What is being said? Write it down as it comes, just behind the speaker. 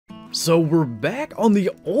So we're back on the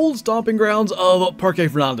old stomping grounds of Parque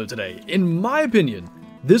Fernando today. In my opinion,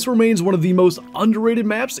 this remains one of the most underrated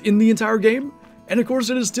maps in the entire game, and of course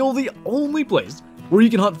it is still the only place where you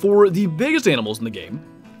can hunt for the biggest animals in the game,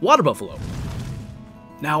 water buffalo.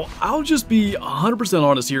 Now, I'll just be 100%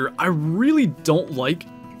 honest here, I really don't like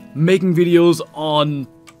making videos on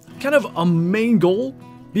kind of a main goal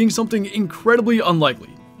being something incredibly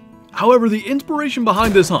unlikely. However, the inspiration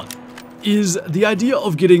behind this hunt is the idea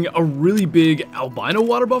of getting a really big albino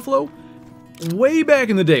water buffalo. Way back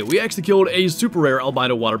in the day, we actually killed a super rare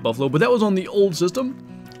albino water buffalo, but that was on the old system,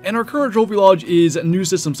 and our current trophy lodge is new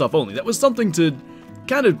system stuff only. That was something to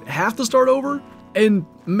kind of have to start over and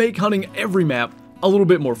make hunting every map a little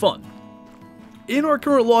bit more fun. In our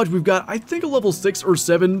current lodge, we've got, I think, a level 6 or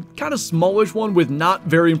 7, kind of smallish one with not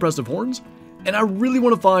very impressive horns, and I really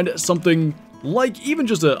want to find something like even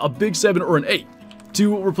just a big 7 or an 8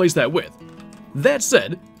 to replace that with. That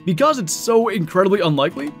said, because it's so incredibly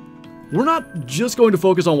unlikely, we're not just going to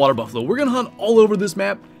focus on water buffalo. We're going to hunt all over this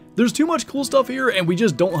map. There's too much cool stuff here, and we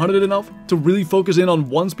just don't hunt it enough to really focus in on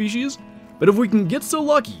one species. But if we can get so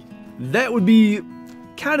lucky, that would be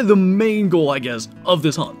kind of the main goal, I guess, of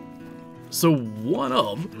this hunt. So one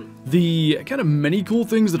of the kind of many cool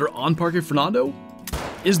things that are on Parque Fernando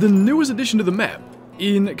is the newest addition to the map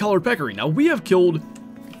in Collared Peccary. Now, we have killed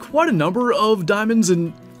quite a number of diamonds,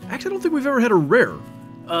 and actually I don't think we've ever had a rare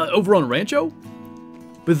over on Rancho.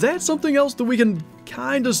 But that's something else that we can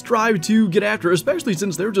kind of strive to get after, especially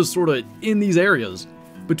since they're just sort of in these areas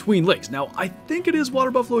between lakes. Now, I think it is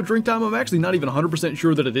water buffalo drink time. I'm actually not even 100%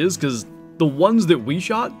 sure that it is, because the ones that we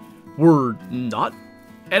shot were not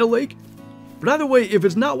at a lake. But either way, if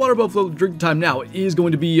it's not water buffalo drink time now, it is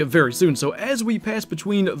going to be very soon. So as we pass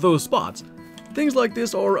between those spots, things like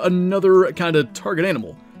this are another kind of target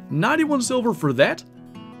animal. 91 silver for that.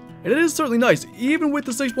 And it is certainly nice, even with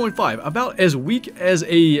the 6.5, about as weak as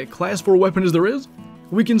a class 4 weapon as there is,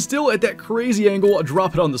 we can still, at that crazy angle,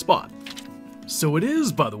 drop it on the spot. So it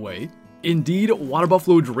is, by the way, indeed water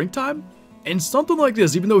buffalo drink time, and something like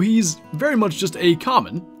this, even though he's very much just a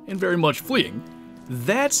common, and very much fleeing,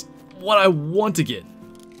 that's what I want to get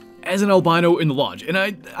as an albino in the lodge. And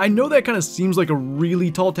I know that kind of seems like a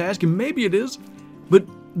really tall task, and maybe it is, but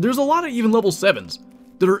there's a lot of even level 7s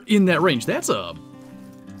that are in that range. That's a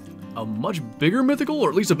much bigger mythical, or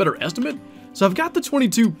at least a better estimate. So I've got the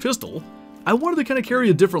 22 pistol. I wanted to kind of carry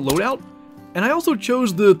a different loadout, and I also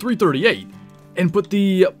chose the 338 and put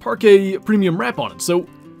the Parque Premium wrap on it. So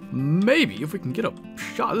maybe if we can get a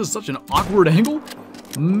shot, this is such an awkward angle,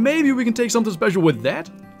 maybe we can take something special with that.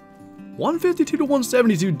 152 to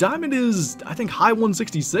 172, diamond is, I think, high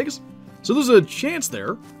 166, so there's a chance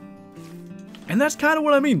there. And that's kind of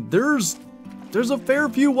what I mean. There's a fair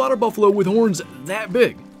few water buffalo with horns that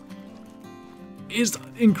big. It's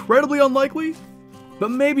incredibly unlikely,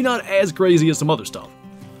 but maybe not as crazy as some other stuff.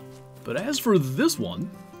 But as for this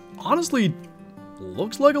one, honestly,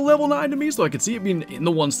 looks like a level 9 to me, so I could see it being in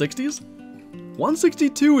the 160s.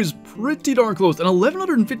 162 is pretty darn close, and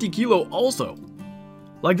 1150 kilo also.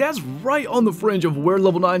 Like, that's right on the fringe of where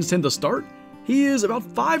level 9s tend to start. He is about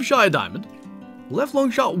 5 shy of diamond. Left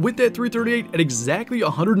long shot with that 338 at exactly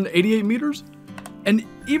 188 meters. And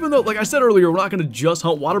even though, like I said earlier, we're not going to just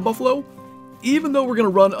hunt water buffalo, even though we're going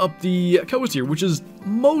to run up the coast here, which is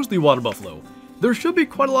mostly water buffalo, there should be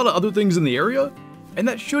quite a lot of other things in the area, and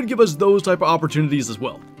that should give us those type of opportunities as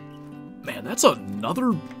well. Man, that's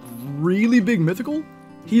another really big mythical.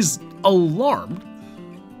 He's alarmed,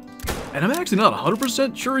 and I'm actually not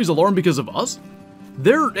 100% sure he's alarmed because of us.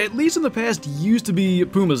 There, at least in the past, used to be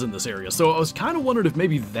pumas in this area, so I was kind of wondering if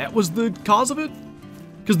maybe that was the cause of it,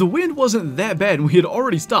 because the wind wasn't that bad and we had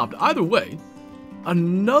already stopped. Either way,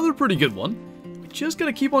 another pretty good one. Just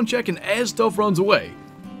gotta keep on checking as stuff runs away,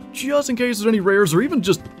 just in case there's any rares or even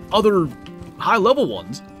just other high level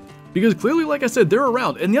ones, because clearly, like I said, they're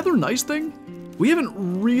around. And the other nice thing, we haven't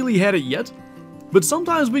really had it yet, but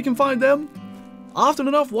sometimes we can find them. Often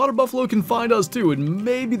enough, water buffalo can find us too, and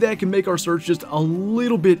maybe that can make our search just a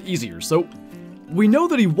little bit easier. So we know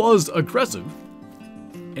that he was aggressive,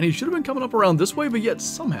 and he should have been coming up around this way, but yet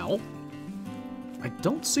somehow I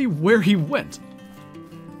don't see where he went.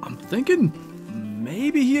 I'm thinking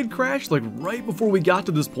maybe he had crashed like right before we got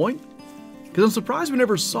to this point, because I'm surprised we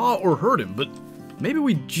never saw or heard him, but maybe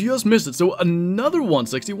we just missed it. So another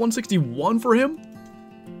 160, 161 for him.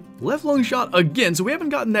 Left lung shot again, so we haven't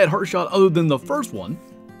gotten that heart shot other than the first one.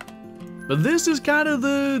 But this is kind of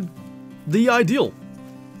the ideal.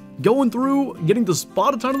 Going through, getting to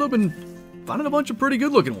spot a ton of them, and finding a bunch of pretty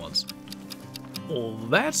good looking ones. Well,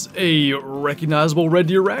 that's a recognizable red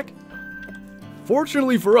deer rack.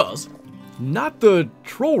 Fortunately for us, not the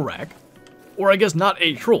troll rack, or I guess not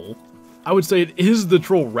a troll. I would say it is the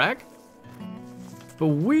troll rack. But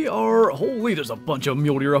we are, holy, there's a bunch of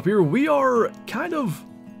mule deer up here. We are kind of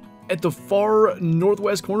at the far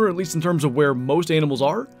northwest corner, at least in terms of where most animals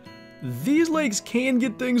are. These legs can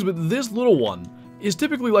get things, but this little one is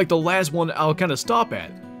typically like the last one I'll kind of stop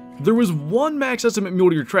at. There was one max estimate mule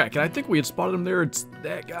deer track, and I think we had spotted him there. It's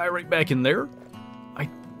that guy right back in there. I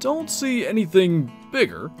don't see anything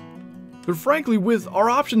bigger, but frankly, with our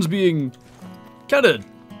options being kind of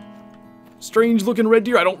strange looking red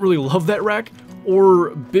deer, I don't really love that rack, or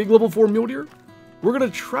big level 4 mule deer, we're going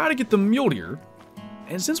to try to get the mule deer.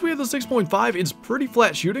 And since we have the 6.5, it's pretty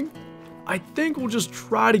flat shooting. I think we'll just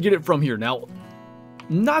try to get it from here. Now,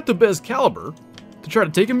 not the best caliber to try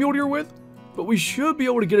to take a mule deer with, but we should be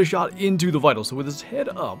able to get a shot into the vital. So with his head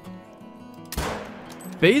up,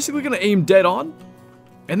 basically going to aim dead on,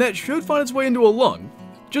 and that should find its way into a lung.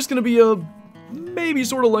 Just going to be a maybe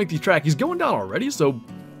sort of lengthy track. He's going down already, so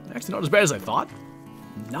actually not as bad as I thought.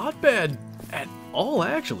 Not bad at all,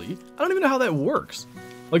 actually. I don't even know how that works.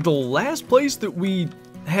 Like the last place that we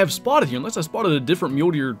have spotted here, unless I spotted a different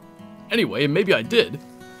mule deer anyway, and maybe I did,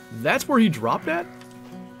 that's where he dropped at.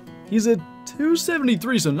 He's at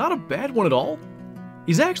 273, so not a bad one at all.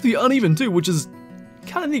 He's actually uneven too, which is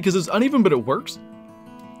kind of neat because it's uneven, but it works.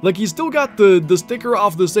 Like he's still got the sticker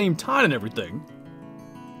off the same tine and everything,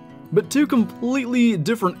 but two completely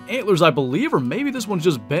different antlers, I believe, or maybe this one's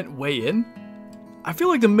just bent way in. I feel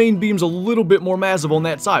like the main beam's a little bit more massive on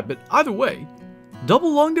that side, but either way,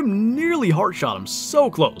 double lunged him, nearly heart shot him, so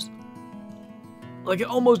close. Like it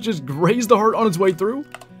almost just grazed the heart on its way through.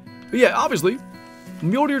 But yeah, obviously,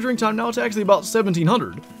 mule deer drink time now, it's actually about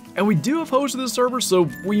 1700. And we do have hosts of this server, so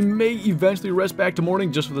we may eventually rest back to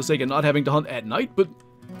morning just for the sake of not having to hunt at night, but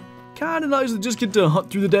kind of nice to just get to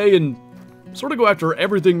hunt through the day and sort of go after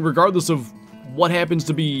everything regardless of what happens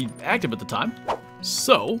to be active at the time.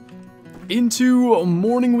 So, into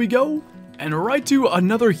morning we go, and right to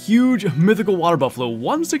another huge mythical water buffalo,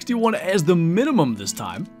 161 as the minimum this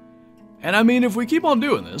time. And I mean, if we keep on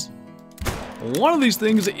doing this, one of these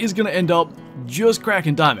things is going to end up just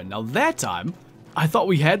cracking diamond. Now that time, I thought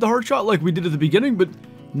we had the heart shot like we did at the beginning, but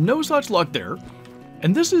no such luck there.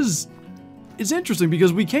 And this is, it's interesting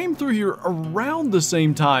because we came through here around the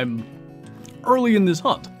same time early in this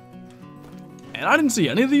hunt. And I didn't see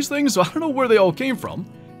any of these things, so I don't know where they all came from.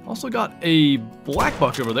 Also got a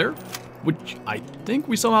Blackbuck over there, which I think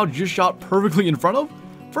we somehow just shot perfectly in front of.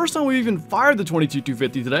 First time we even fired the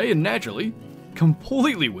 22-250 today, and naturally,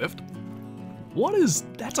 completely whiffed. What is,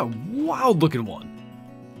 that's a wild looking one.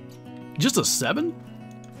 Just a 7?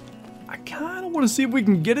 I kind of want to see if we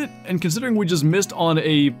can get it, and considering we just missed on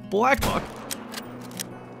a Blackbuck,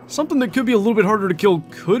 something that could be a little bit harder to kill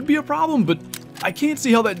could be a problem, but I can't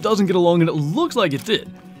see how that doesn't get along, and it looks like it did.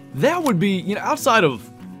 That would be, you know, outside of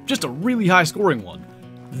just a really high scoring one,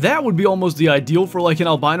 that would be almost the ideal for like an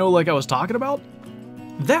albino like I was talking about.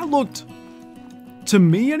 That looked, to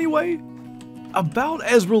me anyway, about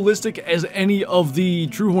as realistic as any of the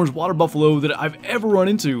True Horns water buffalo that I've ever run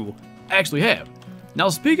into actually have. Now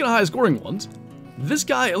speaking of high scoring ones, this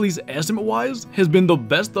guy, at least estimate wise, has been the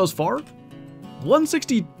best thus far.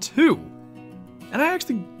 162. And I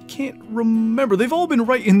actually can't remember. They've all been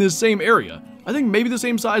right in this same area. I think maybe the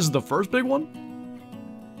same size as the first big one.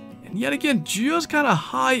 And yet again, just kind of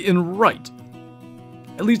high and right.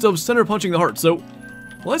 At least of center punching the heart. So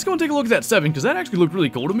let's go and take a look at that 7, because that actually looked really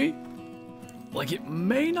cool to me. Like, it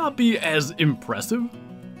may not be as impressive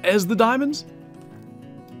as the diamonds,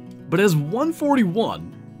 but as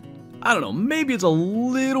 141, I don't know, maybe it's a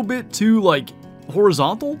little bit too, like,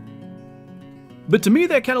 horizontal. But to me,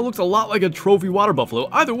 that kind of looks a lot like a trophy water buffalo.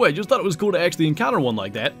 Either way, just thought it was cool to actually encounter one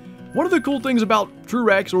like that. One of the cool things about true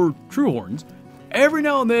racks or true horns, every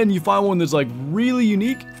now and then you find one that's like really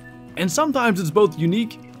unique, and sometimes it's both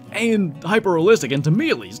unique and hyper-realistic, and to me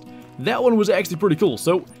at least, that one was actually pretty cool.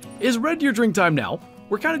 So, it's red deer drink time now.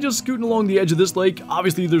 We're kind of just scooting along the edge of this lake.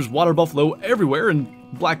 Obviously, there's water buffalo everywhere, and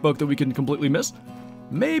blackbuck that we can completely miss.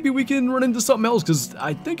 Maybe we can run into something else, because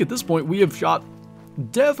I think at this point we have shot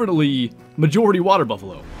definitely majority water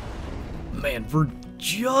buffalo. Man, for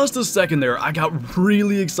just a second there, I got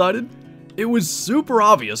really excited. It was super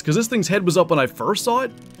obvious, because this thing's head was up when I first saw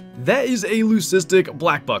it. That is a leucistic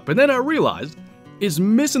blackbuck, but then I realized it's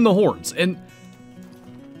missing the horns, and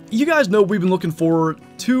you guys know we've been looking for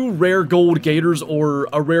 2 rare gold gators or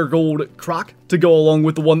a rare gold croc to go along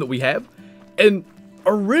with the one that we have, and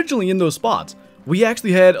originally in those spots, we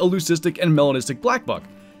actually had a leucistic and melanistic blackbuck.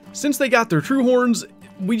 Since they got their true horns,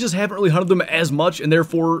 we just haven't really hunted them as much, and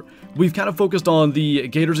therefore we've kind of focused on the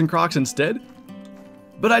gators and crocs instead.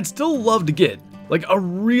 but I'd still love to get like a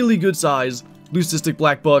really good size leucistic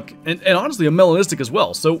Blackbuck and honestly a melanistic as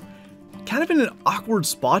well. So kind of in an awkward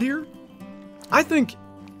spot here. I think,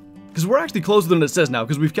 because we're actually closer than it says now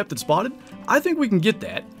because we've kept it spotted, I think we can get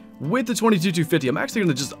that with the 22-250. I'm actually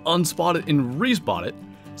going to just unspot it and respot it.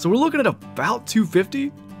 So we're looking at about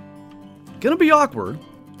 250. Gonna be awkward,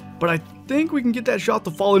 but I think we can get that shot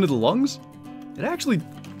to fall into the lungs. And actually,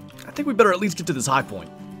 I think we better at least get to this high point.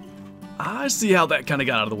 I see how that kind of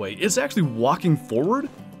got out of the way. It's actually walking forward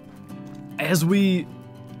as we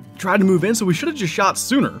try to move in, so we should have just shot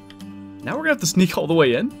sooner. Now we're gonna have to sneak all the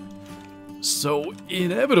way in. So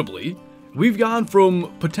inevitably, we've gone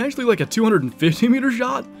from potentially like a 250 meter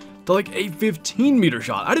shot to like a 15 meter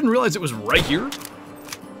shot. I didn't realize it was right here.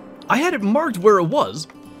 I had it marked where it was.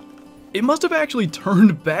 It must have actually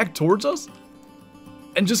turned back towards us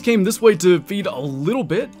and just came this way to feed a little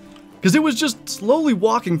bit, because it was just slowly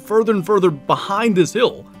walking further and further behind this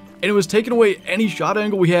hill, and it was taking away any shot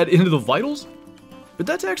angle we had into the vitals. But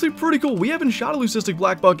that's actually pretty cool. We haven't shot a leucistic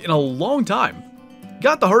Blackbuck in a long time.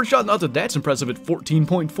 Got the heart shot, not that that's impressive at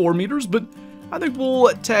 14.4 meters, but I think we'll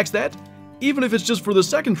tax that, even if it's just for the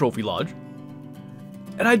second trophy lodge.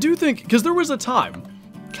 And I do think, because there was a time,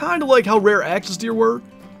 kind of like how rare axis deer were,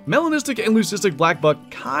 melanistic and leucistic Blackbuck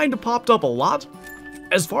kind of popped up a lot.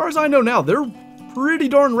 As far as I know now, they're pretty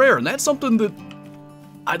darn rare, and that's something that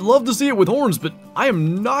I'd love to see it with horns, but I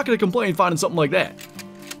am not going to complain finding something like that.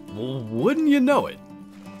 Well, wouldn't you know it?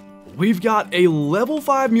 We've got a level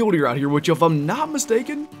 5 mule deer out here, which if I'm not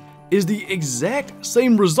mistaken, is the exact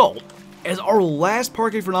same result as our last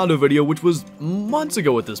Parque Fernando video, which was months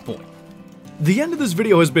ago at this point. The end of this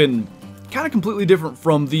video has been kind of completely different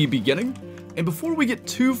from the beginning, and before we get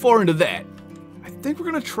too far into that, I think we're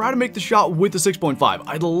going to try to make the shot with the 6.5.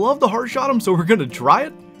 I'd love to heart shot him, so we're going to try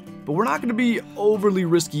it, but we're not going to be overly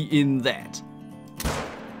risky in that.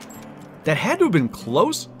 That had to have been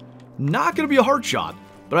close. Not going to be a heart shot,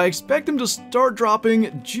 but I expect him to start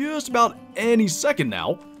dropping just about any second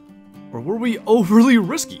now. Or were we overly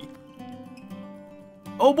risky?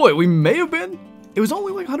 Oh boy, we may have been. It was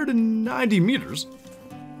only like 190 meters.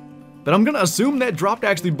 But I'm going to assume that dropped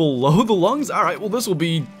actually below the lungs. Alright, well this will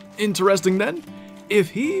be interesting then. If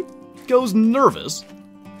he goes nervous,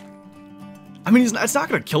 I mean, it's not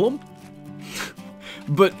going to kill him.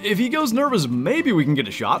 But if he goes nervous, maybe we can get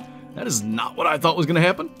a shot. That is not what I thought was going to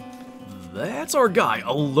happen. That's our guy.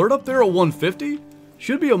 Alert up there at 150.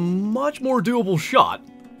 Should be a much more doable shot.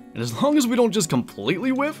 And as long as we don't just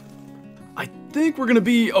completely whiff, I think we're going to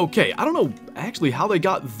be okay. I don't know actually how they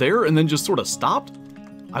got there and then just sort of stopped.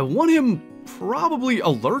 I want him probably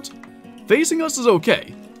alert. Facing us is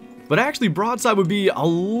okay, but actually broadside would be a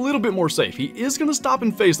little bit more safe. He is going to stop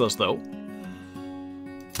and face us though.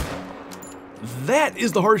 That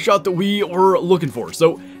is the heart shot that we were looking for.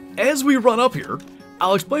 So as we run up here,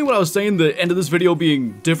 I'll explain what I was saying, the end of this video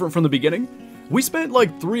being different from the beginning. We spent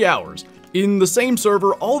like 3 hours in the same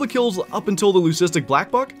server. All the kills up until the leucistic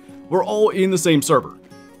Blackbuck were all in the same server.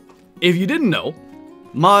 If you didn't know,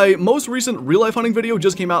 my most recent real-life hunting video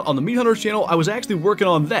just came out on the Meat Hunters channel. I was actually working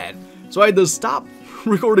on that, so I had to stop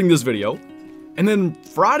recording this video. And then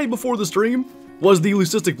Friday before the stream was the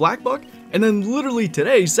leucistic Blackbuck, and then literally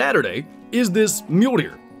today, Saturday, is this mule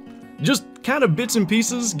deer. Just kind of bits and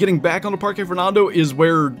pieces. Getting back onto Parque Fernando is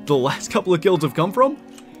where the last couple of kills have come from,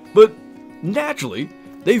 but naturally,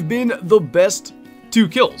 they've been the best 2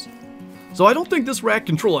 kills. So I don't think this rack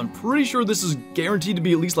control, I'm pretty sure this is guaranteed to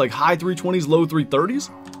be at least like high 320s, low 330s.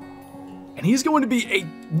 And he's going to be a,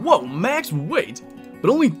 whoa, max weight, but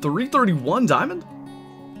only 331 diamond?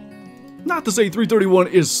 Not to say 331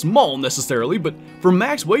 is small necessarily, but for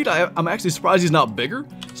max weight, I'm actually surprised he's not bigger.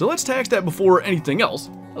 So let's tax that before anything else.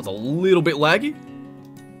 That's a little bit laggy.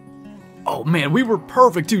 Oh man, we were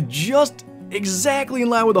perfect too, just exactly in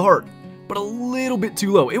line with the heart, but a little bit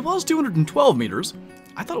too low. It was 212 meters.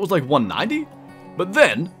 I thought it was like 190, but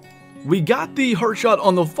then we got the heart shot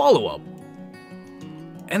on the follow-up.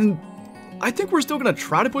 And I think we're still gonna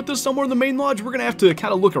try to put this somewhere in the main lodge. We're gonna have to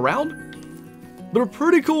kind of look around. But a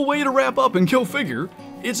pretty cool way to wrap up and go figure,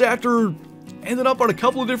 it's after ended up on a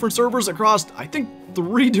couple of different servers across, I think,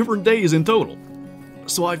 3 different days in total.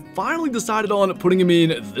 So I finally decided on putting him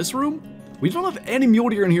in this room. We don't have any mule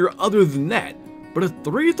deer in here other than that, but a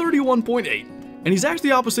 331.8, and he's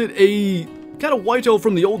actually opposite a kind of whitetail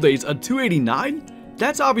from the old days, a 289.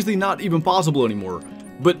 That's obviously not even possible anymore,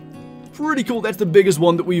 but pretty cool. That's the biggest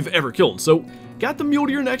one that we've ever killed. So got the mule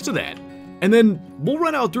deer next to that, and then we'll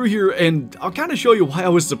run out through here and I'll kind of show you why I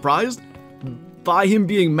was surprised by him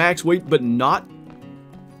being max weight but not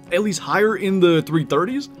at least higher in the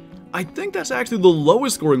 330s. I think that's actually the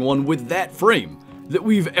lowest scoring one with that frame. that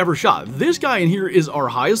we've ever shot. This guy in here is our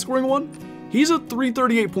highest scoring one. He's a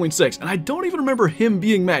 338.6, and I don't even remember him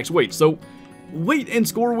being max weight, so weight and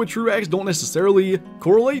score with True Axe don't necessarily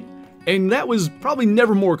correlate, and that was probably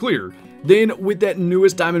never more clear than with that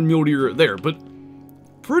newest Diamond Mule Deer there. But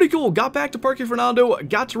pretty cool. Got back to Parque Fernando,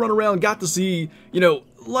 got to run around, got to see, you know,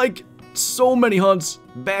 like so many hunts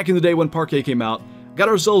back in the day when Parque came out. Got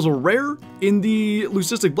ourselves a rare in the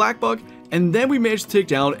Leucistic Blackbuck, and then we managed to take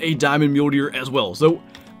down a Diamond Mule Deer as well. So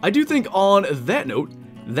I do think on that note,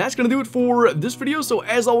 that's going to do it for this video. So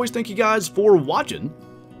as always, thank you guys for watching,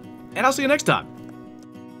 and I'll see you next time.